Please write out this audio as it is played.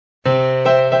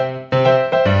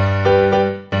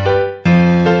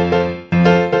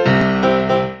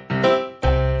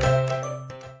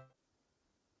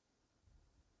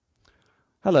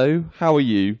Hello, how are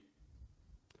you?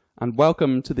 And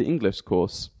welcome to the English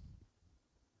course.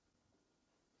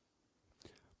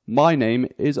 My name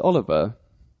is Oliver.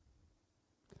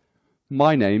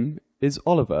 My name is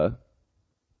Oliver.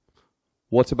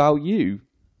 What about you?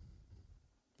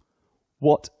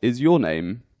 What is your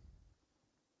name?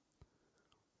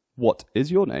 What is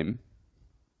your name?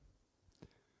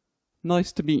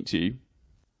 Nice to meet you.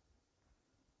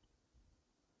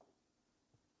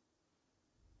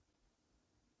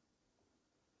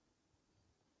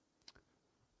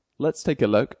 Let's take a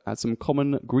look at some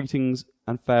common greetings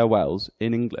and farewells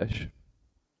in English.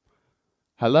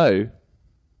 Hello.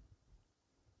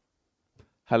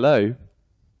 Hello.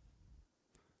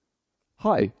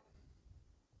 Hi.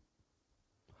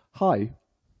 Hi.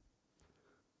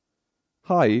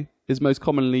 Hi is most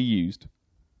commonly used.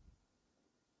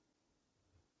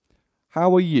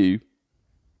 How are you?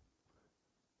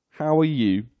 How are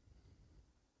you?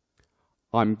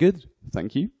 I'm good,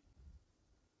 thank you.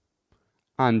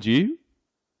 And you?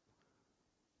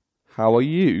 How are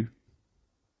you?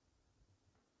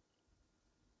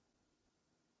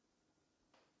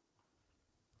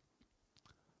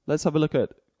 Let's have a look at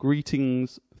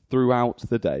greetings throughout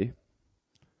the day.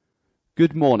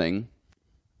 Good morning.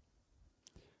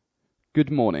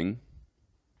 Good morning.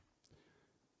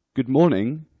 Good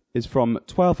morning is from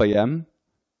 12 a.m.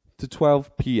 to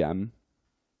 12 p.m.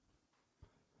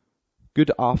 Good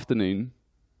afternoon.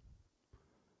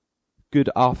 Good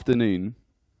afternoon.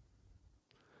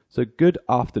 So good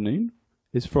afternoon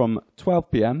is from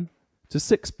 12 p.m. to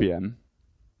 6 p.m.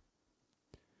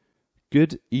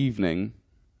 Good evening.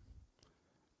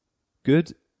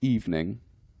 Good evening.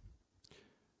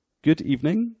 Good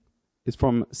evening is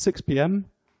from 6 p.m.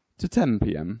 to 10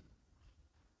 p.m.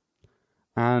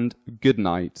 And good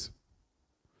night.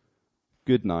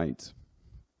 Good night.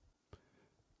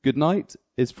 Good night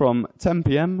is from 10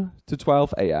 p.m. to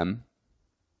 12 a.m.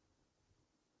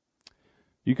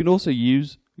 You can also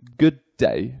use good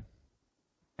day,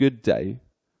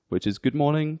 which is good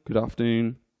morning, good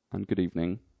afternoon, and good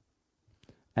evening.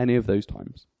 Any of those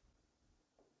times.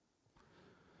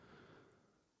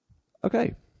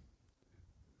 Okay.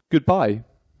 Goodbye.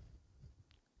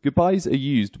 Goodbyes are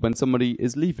used when somebody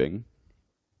is leaving.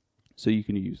 So you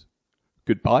can use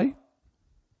goodbye,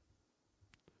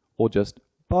 or just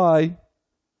bye,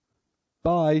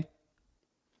 bye.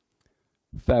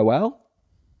 Farewell.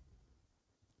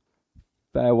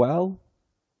 Farewell.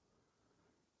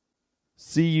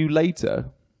 See you later.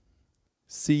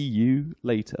 See you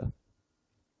later.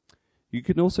 You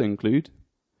can also include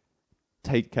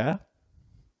take care,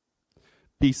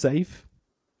 be safe,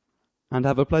 and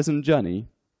have a pleasant journey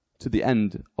to the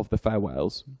end of the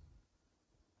farewells.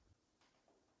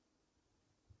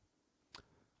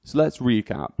 So let's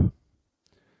recap.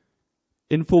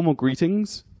 Informal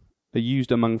greetings are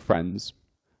used among friends.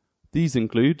 These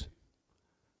include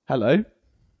hello.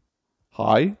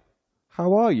 Hi,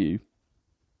 how are you?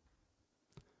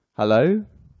 Hello.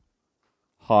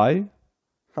 Hi,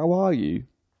 how are you?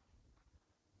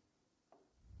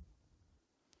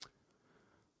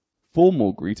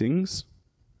 Formal greetings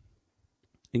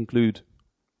include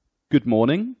good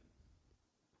morning,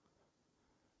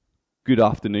 good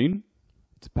afternoon,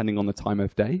 depending on the time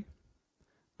of day,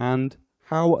 and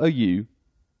how are you?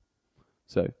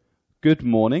 So, good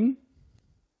morning,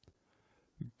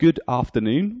 good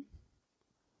afternoon,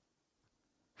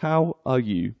 how are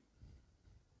you?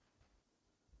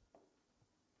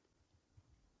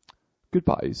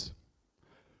 Goodbyes.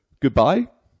 Goodbye.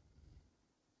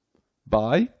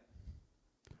 Bye.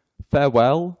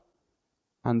 Farewell.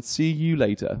 And see you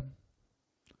later.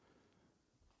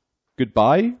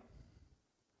 Goodbye.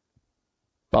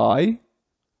 Bye.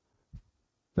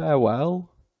 Farewell.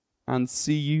 And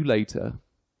see you later.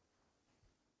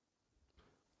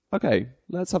 Okay,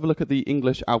 let's have a look at the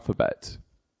English alphabet.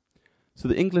 So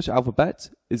the English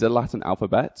alphabet is a Latin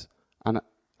alphabet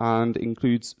and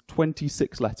includes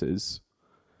 26 letters.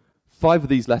 5 of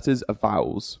these letters are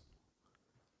vowels.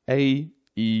 A,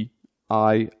 E,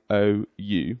 I, O,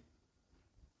 U.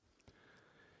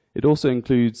 It also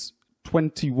includes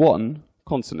 21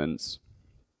 consonants.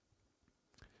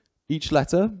 Each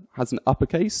letter has an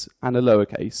uppercase and a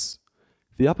lowercase.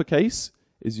 The uppercase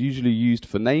is usually used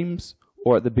for names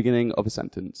or at the beginning of a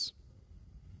sentence.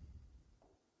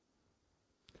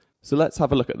 So let's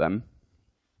have a look at them.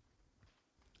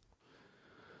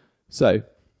 So,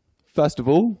 first of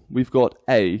all, we've got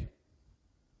A.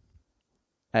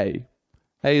 A.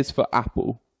 A is for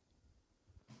apple.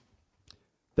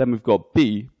 Then we've got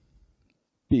B.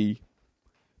 B.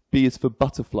 B is for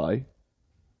butterfly.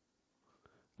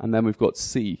 And then we've got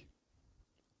C.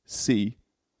 C.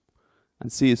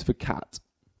 And C is for cat.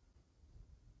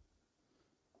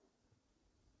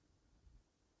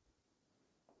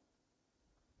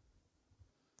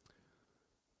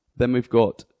 Then we've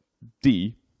got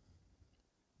D.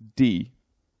 D.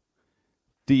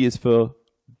 D is for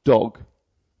dog.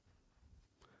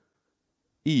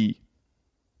 E.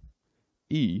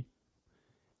 E.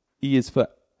 E is for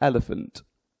elephant.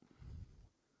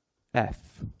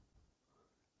 F.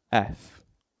 F.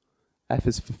 F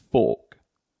is for fork.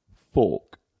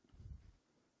 Fork.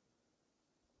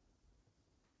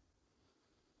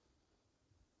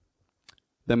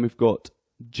 Then we've got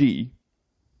G.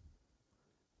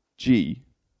 G.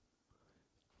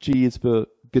 G is for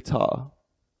guitar.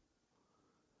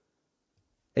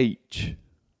 H.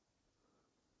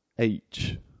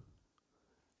 H.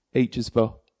 H is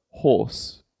for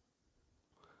horse.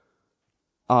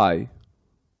 I.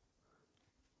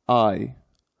 I.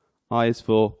 I is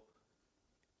for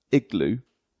igloo.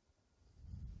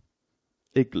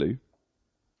 Igloo.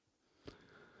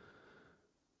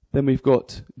 Then we've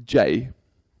got J.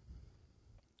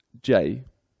 J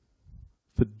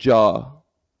for jar.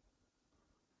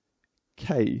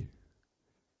 K.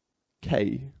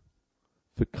 K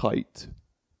for kite.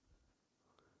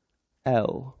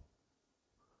 L.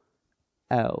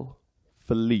 L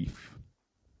for leaf.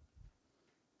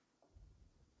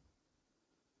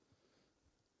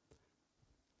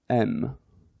 M.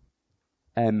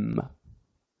 M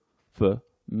for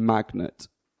magnet.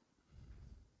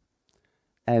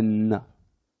 N.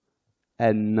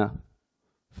 N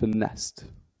for nest.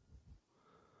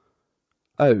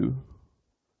 O.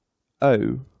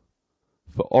 O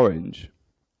for orange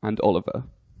and Oliver.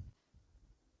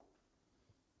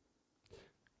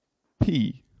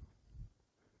 P.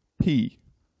 P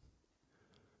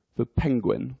for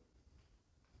penguin.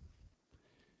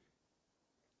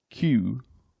 Q.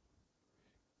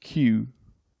 Q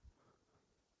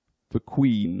for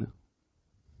queen.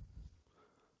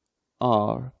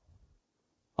 R.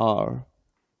 R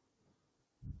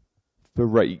for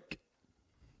rake.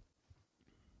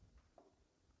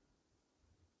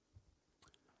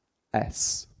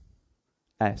 S.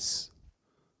 S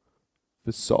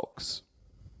for socks.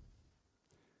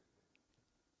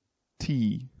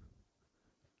 T.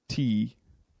 T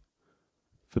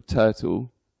for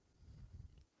turtle.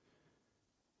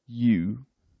 U.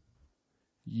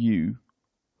 U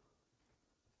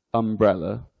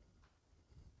umbrella.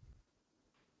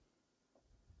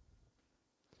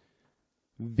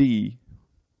 V.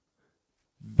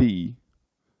 V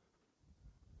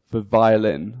for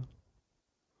violin.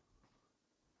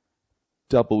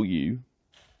 W.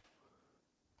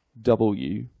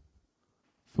 W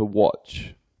for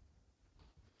watch.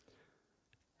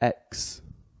 X.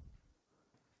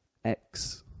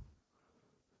 X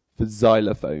for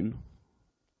xylophone.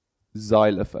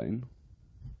 Xylophone.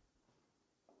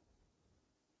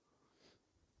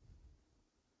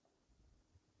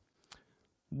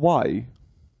 Y.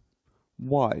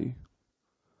 Y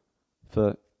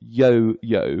for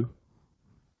yo-yo.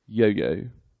 Yo-yo.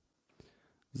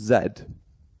 Z.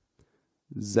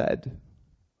 Z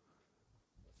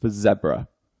for zebra.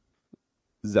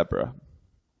 Zebra.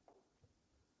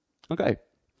 Okay,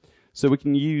 so we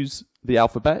can use the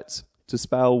alphabet to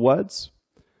spell words.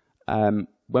 When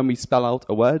we spell out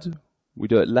a word, we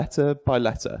do it letter by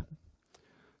letter.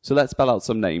 So let's spell out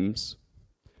some names.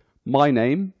 My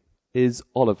name is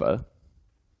Oliver.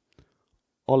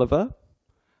 Oliver.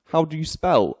 How do you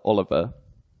spell Oliver?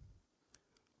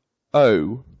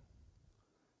 O.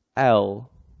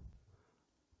 L.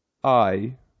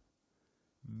 I.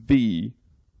 V.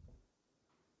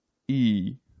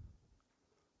 E.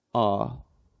 R.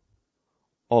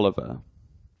 Oliver.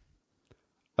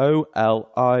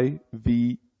 O-L-I-V-E-R.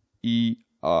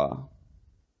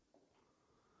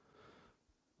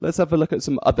 Let's have a look at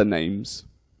some other names.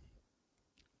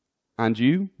 And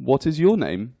you, what is your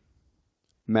name?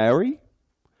 Mary?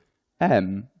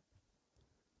 M.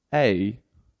 A.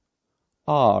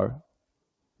 R.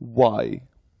 Y.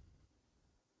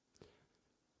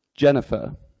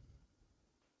 Jennifer.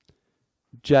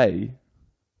 J.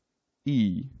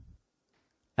 E.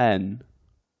 N.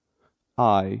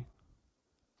 I.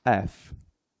 F.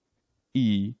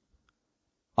 E.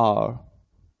 R.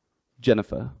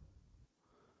 Jennifer.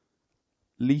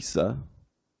 Lisa.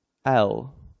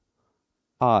 L.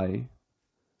 I.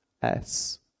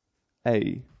 S.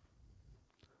 A.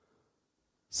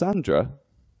 Sandra.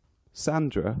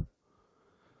 Sandra.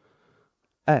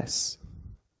 S.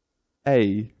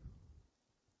 A.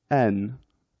 N.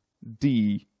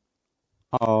 D.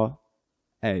 R.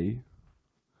 A.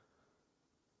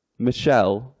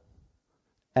 Michelle.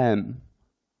 M.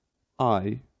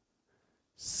 I.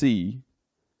 C.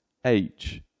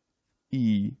 H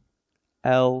E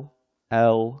L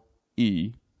L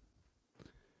E.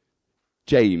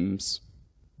 James,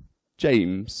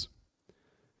 James.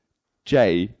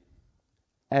 J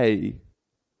A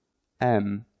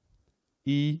M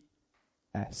E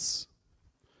S.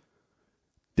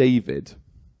 David,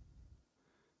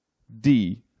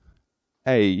 D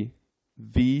A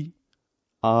V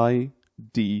I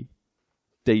D,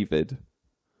 David.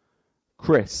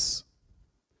 Chris,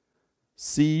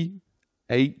 C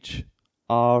H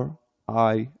R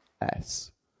I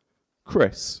S,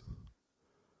 Chris.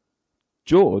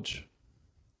 George,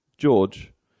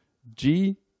 George,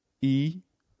 G E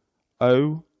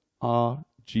O R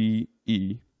G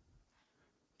E,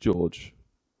 George.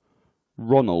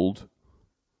 Ronald,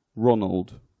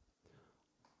 Ronald,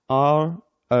 R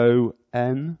O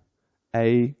N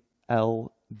A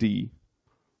L D,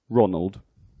 Ronald.